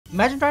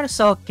Imagine trying to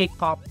sell a cake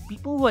pop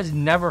people who has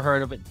never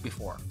heard of it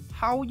before.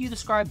 How would you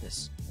describe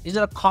this? Is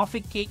it a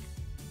coffee cake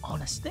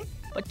on a stick?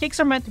 But cakes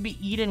are meant to be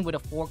eaten with a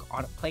fork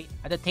on a plate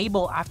at the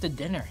table after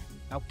dinner.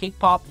 Now, cake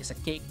pop is a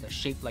cake that's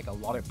shaped like a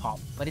lollipop,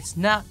 but it's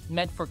not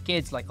meant for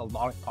kids like a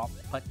lollipop.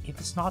 But if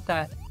it's not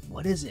that,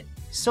 what is it?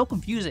 It's so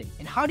confusing.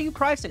 And how do you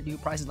price it? Do you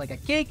price it like a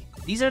cake?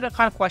 These are the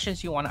kind of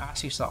questions you want to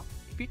ask yourself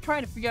if you're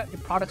trying to figure out your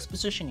product's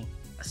positioning.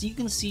 As you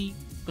can see,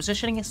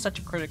 positioning is such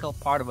a critical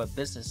part of a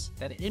business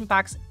that it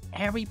impacts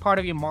every part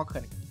of your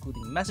marketing,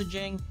 including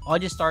messaging,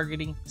 audience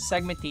targeting,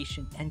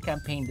 segmentation, and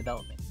campaign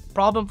development. The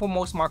problem for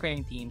most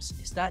marketing teams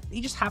is that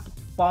they just happen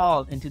to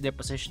fall into their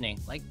positioning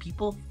like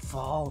people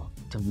fall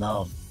to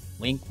love.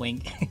 Wink,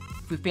 wink.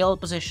 If we fail at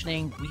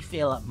positioning, we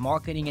fail at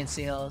marketing and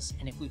sales.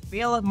 And if we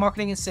fail at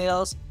marketing and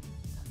sales,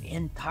 the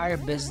entire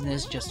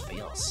business just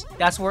fails.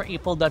 That's where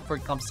April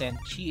Dunford comes in.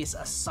 She is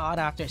a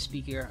sought-after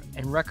speaker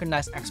and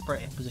recognized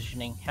expert in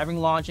positioning, having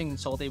launched and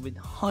consulted with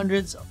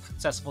hundreds of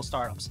successful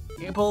startups.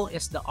 April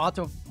is the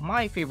author of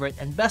my favorite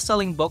and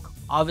best-selling book,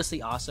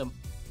 Obviously Awesome.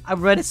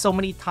 I've read it so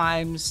many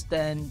times,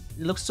 then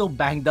it looks so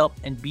banged up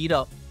and beat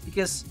up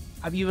because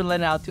I've even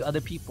lent it out to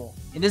other people.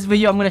 In this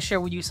video, I'm going to share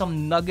with you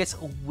some nuggets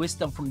of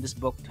wisdom from this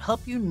book to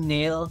help you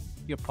nail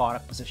your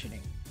product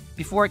positioning.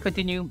 Before I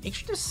continue, make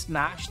sure to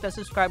smash that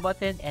subscribe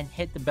button and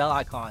hit the bell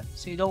icon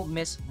so you don't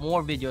miss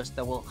more videos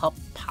that will help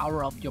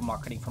power up your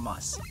marketing from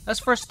us. Let's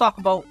first talk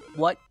about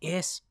what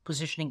is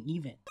positioning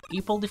even.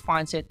 April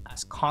defines it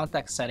as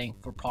context setting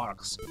for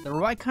products. The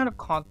right kind of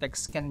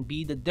context can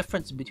be the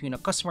difference between a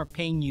customer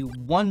paying you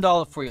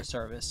 $1 for your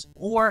service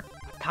or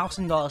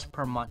 $1,000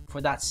 per month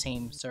for that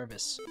same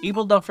service.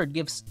 April Dunford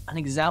gives an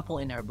example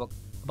in her book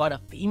about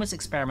a famous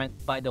experiment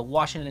by the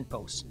Washington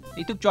Post.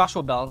 They took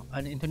Joshua Bell,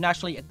 an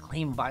internationally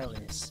acclaimed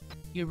violinist.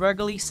 He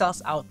regularly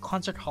sells out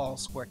concert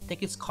halls where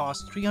tickets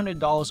cost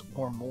 $300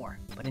 or more.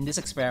 But in this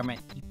experiment,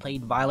 he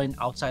played violin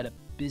outside a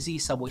busy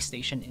subway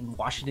station in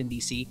Washington,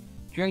 D.C.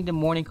 during the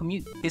morning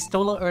commute. His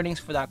total earnings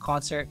for that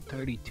concert,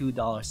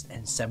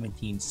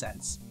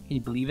 $32.17. Can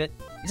you believe it?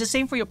 It's the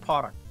same for your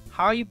product.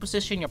 How you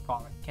position your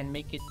product can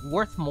make it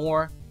worth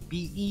more,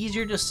 be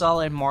easier to sell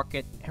and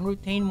market, and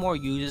retain more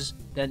users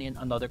than in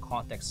another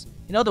context.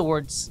 In other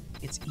words,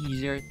 it's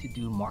easier to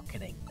do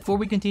marketing. Before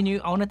we continue,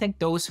 I want to thank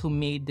those who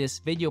made this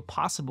video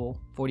possible,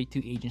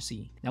 42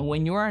 Agency. Now,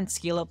 when you're in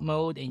scale-up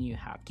mode and you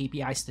have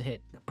KPIs to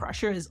hit, the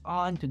pressure is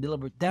on to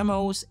deliver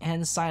demos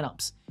and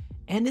signups.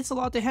 And it's a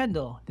lot to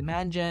handle: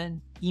 demand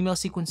gen, email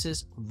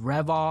sequences,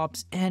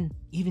 RevOps, and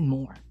even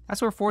more.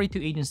 That's where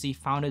 42 Agency,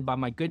 founded by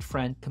my good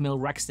friend Camille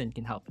Rexton,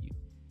 can help you.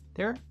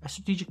 They're a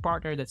strategic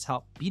partner that's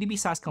helped B2B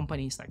SaaS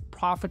companies like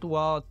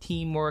Profitwell,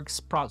 Teamworks,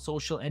 Sprout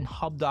Social, and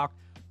HubDoc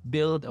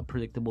build a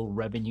predictable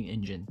revenue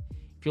engine.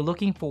 If you're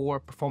looking for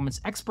performance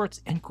experts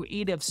and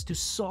creatives to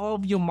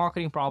solve your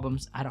marketing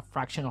problems at a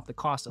fraction of the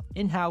cost of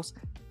in-house,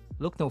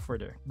 look no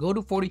further. Go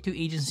to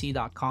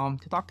 42agency.com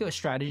to talk to a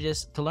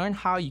strategist to learn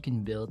how you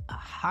can build a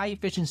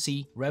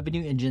high-efficiency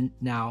revenue engine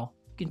now.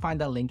 You can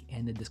find that link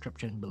in the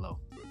description below.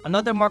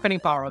 Another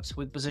marketing power-ups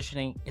with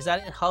positioning is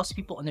that it helps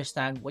people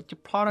understand what your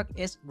product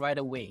is right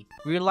away.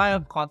 We rely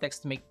on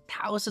context to make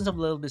thousands of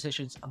little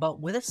decisions about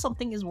whether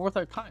something is worth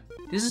our time.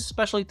 This is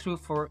especially true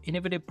for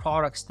innovative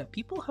products that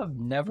people have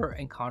never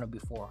encountered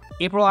before.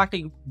 April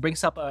actually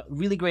brings up a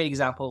really great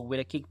example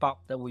with a cake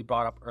pop that we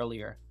brought up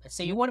earlier. Let's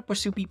say you want to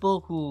pursue people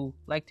who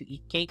like to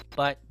eat cake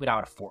but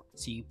without a fork.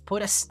 So you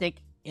put a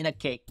stick in a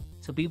cake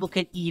so people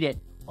can eat it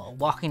while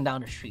walking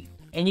down the street,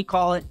 and you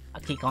call it a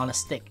cake on a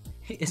stick.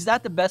 Is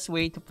that the best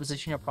way to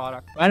position your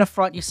product? Right up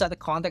front, you set the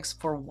context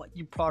for what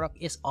your product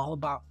is all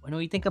about. When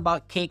we think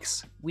about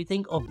cakes, we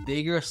think of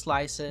bigger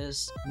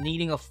slices,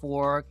 needing a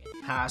fork,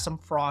 it has some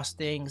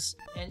frostings,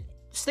 and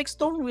sticks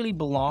don't really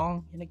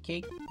belong in a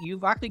cake.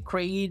 You've actually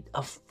created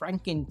a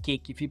Franken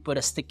cake if you put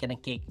a stick in a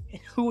cake.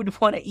 Who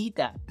would want to eat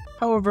that?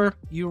 However,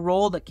 you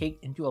roll the cake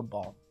into a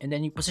ball, and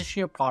then you position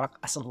your product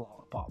as a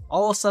lollipop.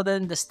 All of a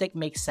sudden, the stick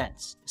makes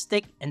sense. The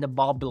stick and the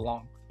ball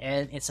belong,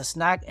 and it's a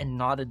snack and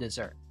not a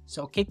dessert.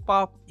 So cake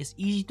pop is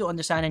easy to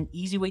understand and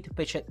easy way to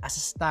pitch it as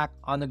a snack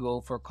on the go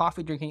for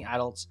coffee drinking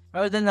adults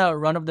rather than a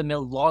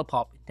run-of-the-mill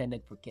lollipop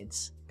intended for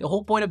kids. The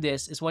whole point of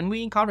this is when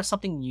we encounter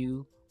something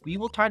new, we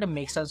will try to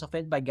make sense of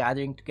it by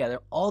gathering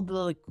together all the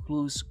little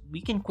clues we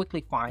can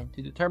quickly find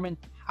to determine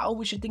how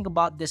we should think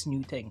about this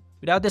new thing.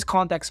 Without this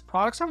context,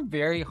 products are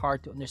very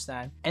hard to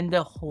understand and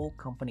the whole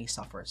company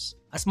suffers.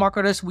 As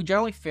marketers, we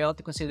generally fail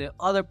to consider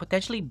other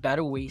potentially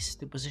better ways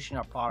to position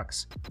our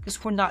products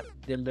because we're not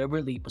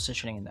deliberately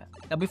positioning them.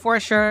 Now, before I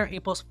share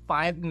April's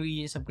 5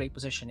 ingredients of great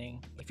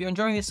positioning, if you're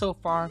enjoying this so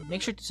far,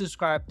 make sure to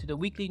subscribe to the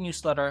weekly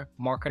newsletter,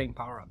 Marketing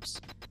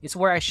Powerups. It's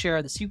where I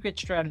share the secret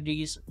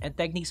strategies and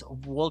techniques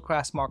of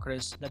world-class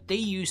marketers that they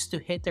use to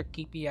hit their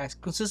KPIs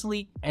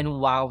consistently and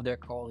wow their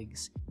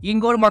colleagues. You can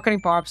go to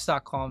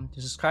marketingpowerups.com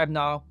to subscribe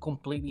now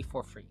completely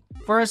for free.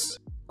 First,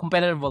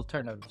 competitive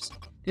alternatives.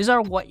 These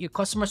are what your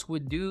customers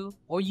would do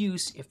or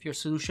use if your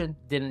solution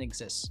didn't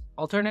exist.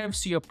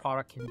 Alternatives to your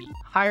product can be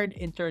hired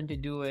intern to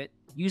do it,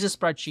 use a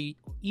spreadsheet,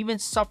 or even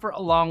suffer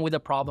along with the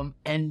problem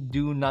and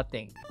do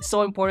nothing. It's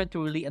so important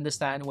to really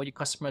understand what your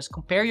customers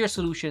compare your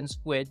solutions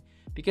with,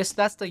 because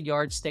that's the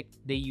yardstick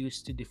they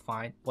use to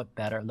define what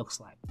better looks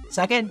like.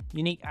 Second,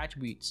 unique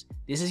attributes.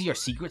 This is your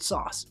secret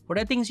sauce. What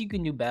are things you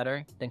can do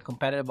better than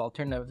competitive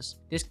alternatives?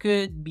 This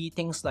could be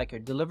things like your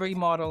delivery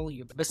model,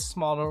 your business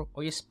model,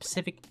 or your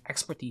specific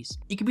expertise.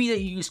 It could be that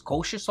you use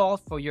kosher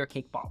salt for your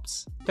cake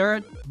pops.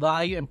 Third,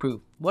 value and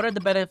proof. What are the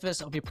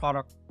benefits of your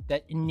product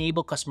that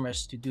enable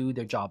customers to do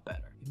their job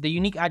better? If the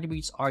unique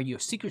attributes are your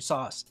secret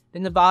sauce,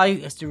 then the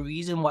value is the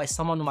reason why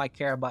someone might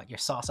care about your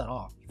sauce at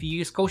all. If you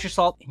use kosher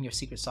salt in your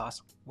secret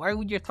sauce, why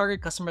would your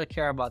target customer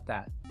care about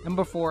that?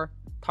 Number 4,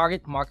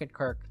 target market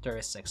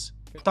characteristics.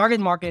 Your target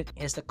market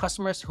is the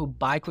customers who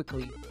buy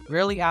quickly,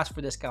 rarely ask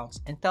for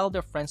discounts, and tell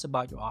their friends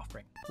about your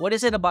offering. What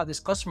is it about these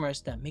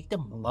customers that make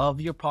them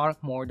love your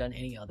product more than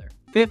any other?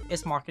 Fifth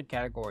is market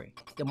category.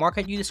 The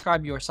market you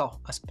describe yourself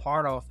as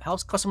part of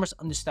helps customers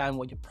understand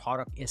what your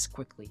product is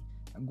quickly.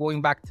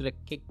 Going back to the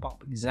cake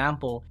pop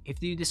example,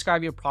 if you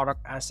describe your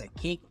product as a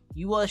cake,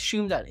 you will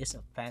assume that it's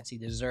a fancy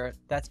dessert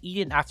that's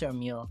eaten after a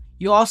meal.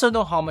 You also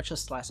know how much a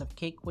slice of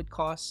cake would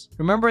cost.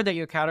 Remember that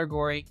your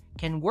category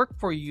can work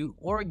for you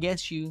or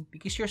against you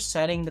because you're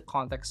setting the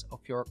context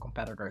of your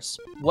competitors,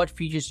 what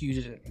features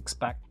users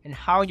expect, and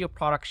how your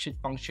product should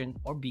function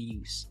or be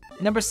used.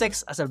 And number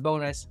 6, as a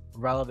bonus,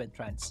 relevant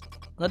trends.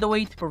 Another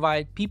way to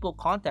provide people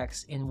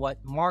context in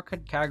what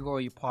market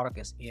category your product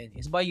is in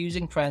is by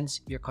using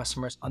trends your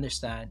customers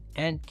understand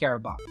and care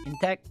about. In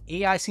tech,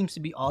 AI seems to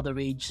be all the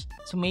rage,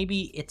 so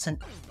maybe it's an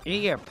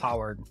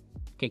AI-powered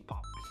cake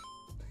pop.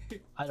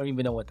 I don't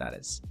even know what that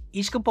is.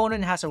 Each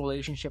component has a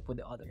relationship with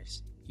the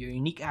others. Your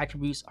unique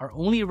attributes are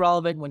only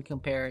relevant when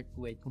compared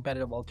with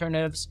competitive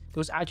alternatives.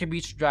 Those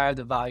attributes drive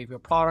the value of your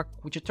product,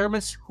 which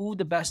determines who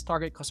the best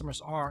target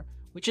customers are,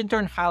 which in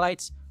turn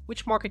highlights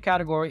which market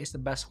category is the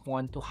best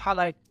one to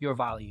highlight your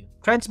value.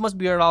 Trends must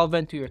be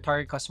relevant to your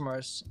target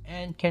customers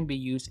and can be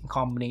used in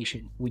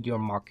combination with your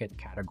market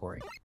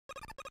category.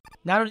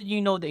 Now that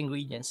you know the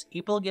ingredients,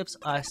 April gives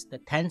us the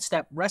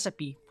 10-step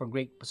recipe for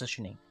great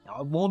positioning. Now,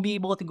 I won't be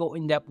able to go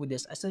in depth with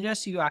this. I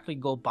suggest you actually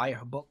go buy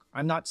her book.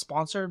 I'm not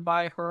sponsored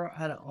by her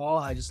at all.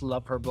 I just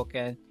love her book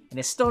and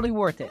it's totally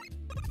worth it.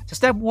 So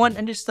step 1,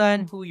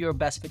 understand who your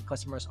best fit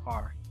customers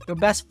are. Your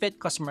best fit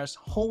customers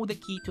hold the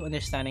key to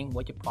understanding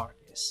what your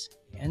product is.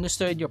 They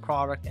understood your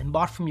product and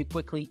bought from you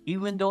quickly,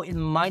 even though it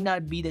might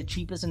not be the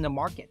cheapest in the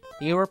market.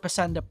 They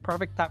represent the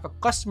perfect type of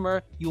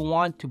customer you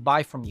want to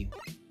buy from you.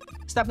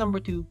 Step number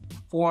 2,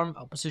 form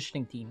a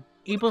positioning team.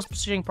 April's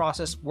positioning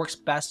process works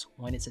best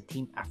when it's a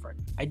team effort,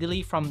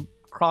 ideally from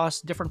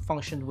across different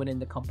functions within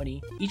the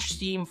company. Each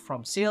team,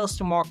 from sales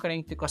to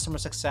marketing to customer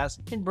success,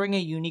 can bring a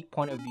unique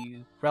point of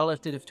view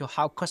relative to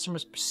how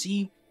customers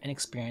perceive and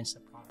experience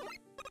the product.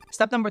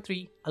 Step number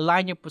 3,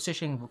 align your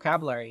positioning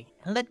vocabulary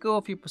and let go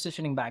of your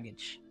positioning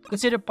baggage.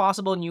 Consider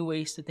possible new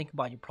ways to think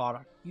about your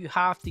product. You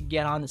have to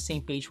get on the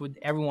same page with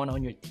everyone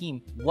on your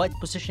team. What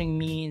positioning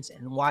means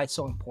and why it's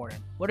so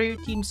important. What are your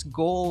team's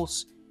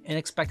goals and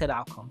expected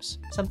outcomes?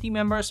 Some team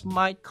members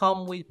might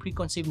come with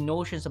preconceived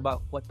notions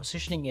about what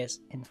positioning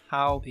is and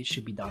how it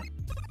should be done.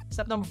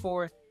 Step number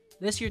 4,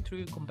 list your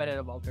true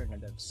competitive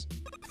alternatives.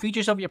 The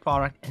features of your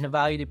product and the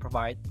value they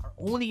provide are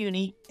only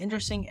unique,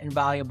 interesting, and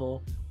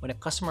valuable when a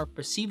customer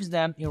perceives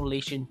them in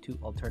relation to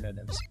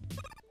alternatives.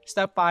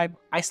 Step 5,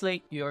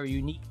 isolate your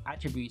unique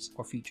attributes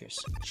or features.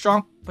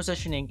 Strong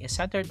positioning is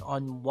centered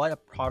on what a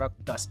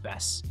product does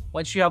best.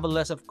 Once you have a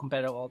list of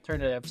competitive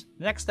alternatives,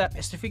 the next step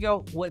is to figure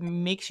out what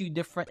makes you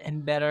different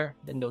and better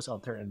than those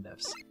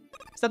alternatives.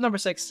 Step number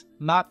 6,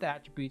 map the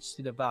attributes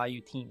to the value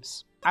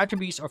teams.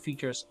 Attributes or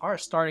features are a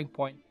starting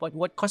point, but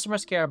what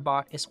customers care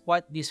about is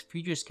what these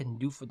features can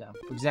do for them.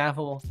 For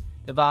example,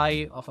 the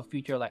value of a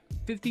feature like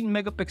 15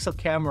 megapixel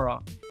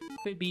camera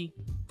could be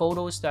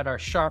photos that are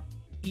sharp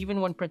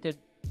even when printed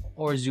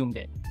or zoomed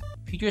in.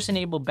 Features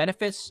enable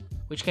benefits,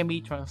 which can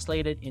be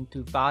translated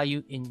into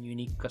value in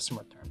unique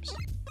customer terms.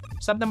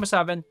 Step number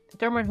 7,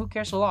 determine who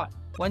cares a lot.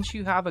 Once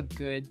you have a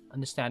good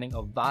understanding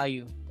of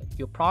value that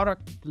your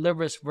product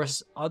delivers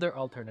versus other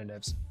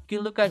alternatives, you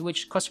can look at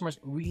which customers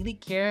really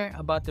care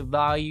about the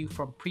value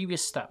from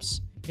previous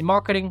steps. In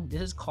marketing,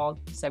 this is called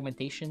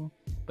segmentation,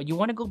 but you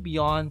want to go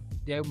beyond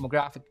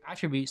demographic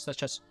attributes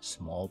such as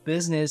small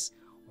business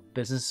or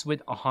business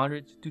with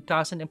 100 to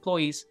 2,000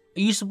 employees. A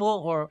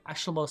usable or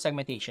actionable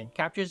segmentation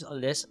captures a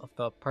list of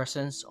the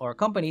person's or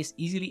company's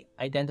easily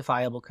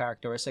identifiable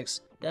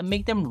characteristics that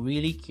make them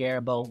really care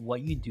about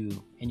what you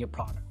do and your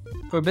product.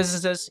 For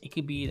businesses, it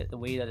could be the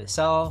way that they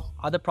sell,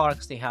 other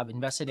products they have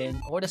invested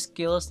in, or the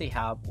skills they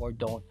have or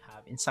don't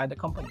have inside the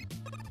company.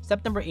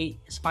 Step number 8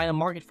 is find a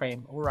market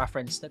frame or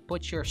reference that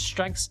puts your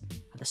strengths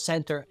at the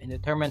center and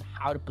determine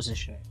how to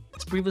position it.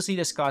 As previously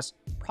discussed,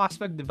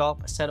 prospects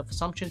develop a set of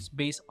assumptions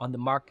based on the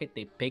market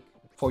they pick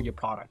for your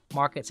product.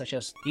 Markets such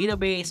as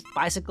database,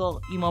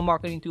 bicycle, email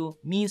marketing tool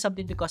mean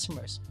something to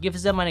customers.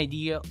 Gives them an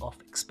idea of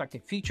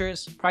expected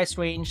features, price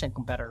range, and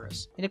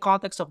competitors. In the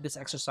context of this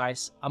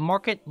exercise, a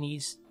market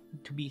needs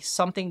to be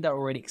something that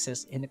already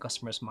exists in the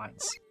customer's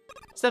minds.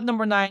 Step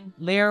number 9,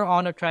 layer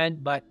on a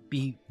trend, but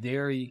be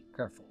very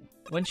careful.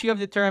 Once you have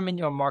determined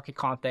your market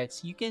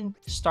context, you can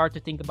start to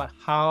think about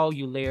how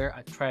you layer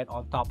a trend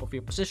on top of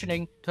your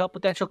positioning to help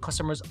potential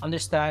customers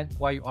understand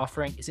why your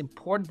offering is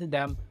important to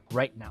them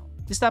right now.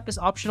 This step is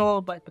optional,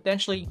 but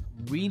potentially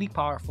really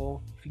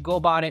powerful. If you go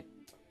about it,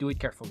 do it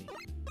carefully.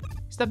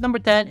 Step number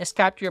 10 is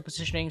capture your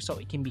positioning so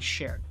it can be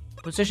shared.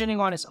 Positioning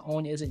on its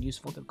own isn't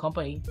useful to the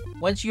company.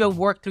 Once you have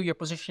worked through your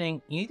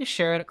positioning, you need to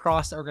share it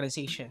across the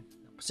organization.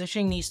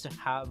 Positioning needs to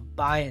have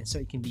buy-in so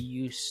it can be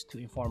used to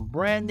inform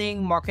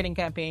branding, marketing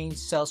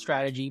campaigns, sales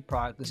strategy,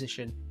 product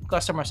decision,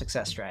 customer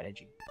success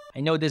strategy.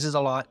 I know this is a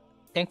lot.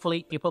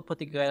 Thankfully, people put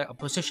together a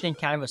positioning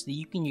canvas that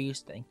you can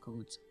use that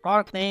includes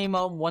product name,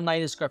 a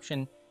one-line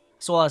description,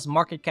 as well as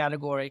market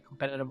category,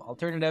 competitive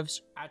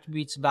alternatives,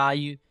 attributes,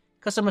 value,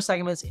 customer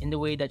segments in the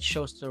way that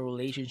shows the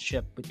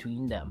relationship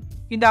between them.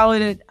 You can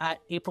download it at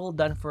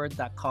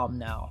aprildunford.com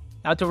now.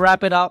 Now to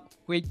wrap it up,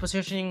 great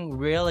positioning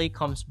rarely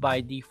comes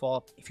by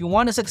default. If you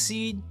want to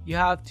succeed, you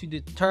have to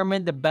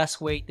determine the best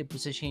way to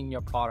position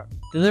your product.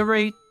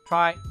 Delivery,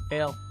 try,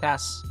 fail,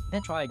 test,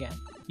 then try again.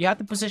 You have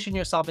to position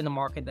yourself in the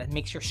market that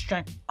makes your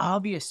strength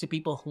obvious to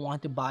people who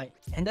want to buy it.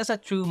 And that's a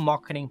true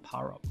marketing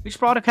power-up. Which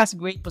product has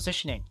great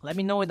positioning? Let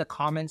me know in the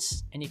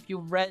comments. And if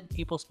you've read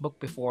April's book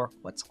before,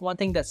 what's one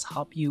thing that's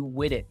helped you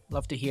with it?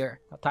 Love to hear.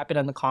 I'll type it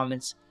in the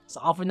comments.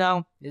 So all for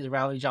now, this is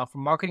Riley John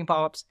from Marketing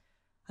Powerups.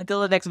 Until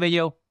the next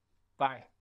video, bye.